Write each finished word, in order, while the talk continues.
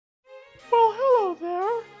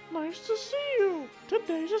nice to see you.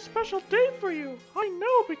 Today's a special day for you. I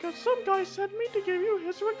know because some guy sent me to give you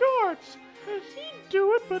his regards. He'd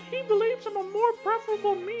do it, but he believes I'm a more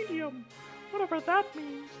preferable medium. Whatever that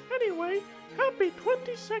means. Anyway, happy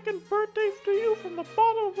 22nd birthday to you from the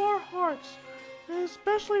bottom of our hearts.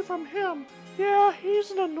 Especially from him. Yeah,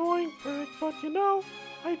 he's an annoying prick, but you know,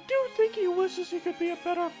 I do think he wishes he could be a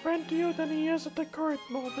better friend to you than he is at the current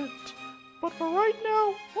moment. But for right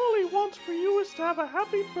now, all he wants for you is to have a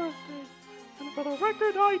happy birthday. And for the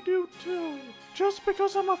record, I do too. Just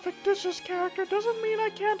because I'm a fictitious character doesn't mean I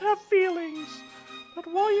can't have feelings. But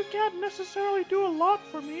while you can't necessarily do a lot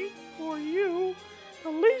for me, or you, the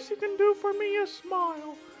least you can do for me is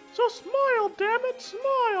smile. So smile, damn it,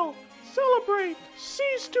 smile! Celebrate!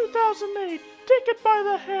 Seize 2008! Take it by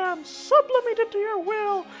the hand! Sublimate it to your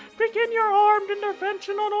will! Begin your armed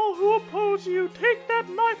intervention on all who oppose you! Take that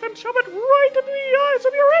knife and shove it right into the eyes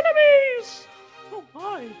of your enemies! Oh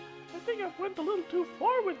my, I think I went a little too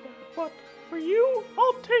far with that, but for you,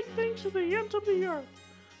 I'll take things to the ends of the earth.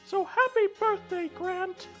 So happy birthday,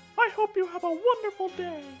 Grant! I hope you have a wonderful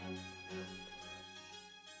day!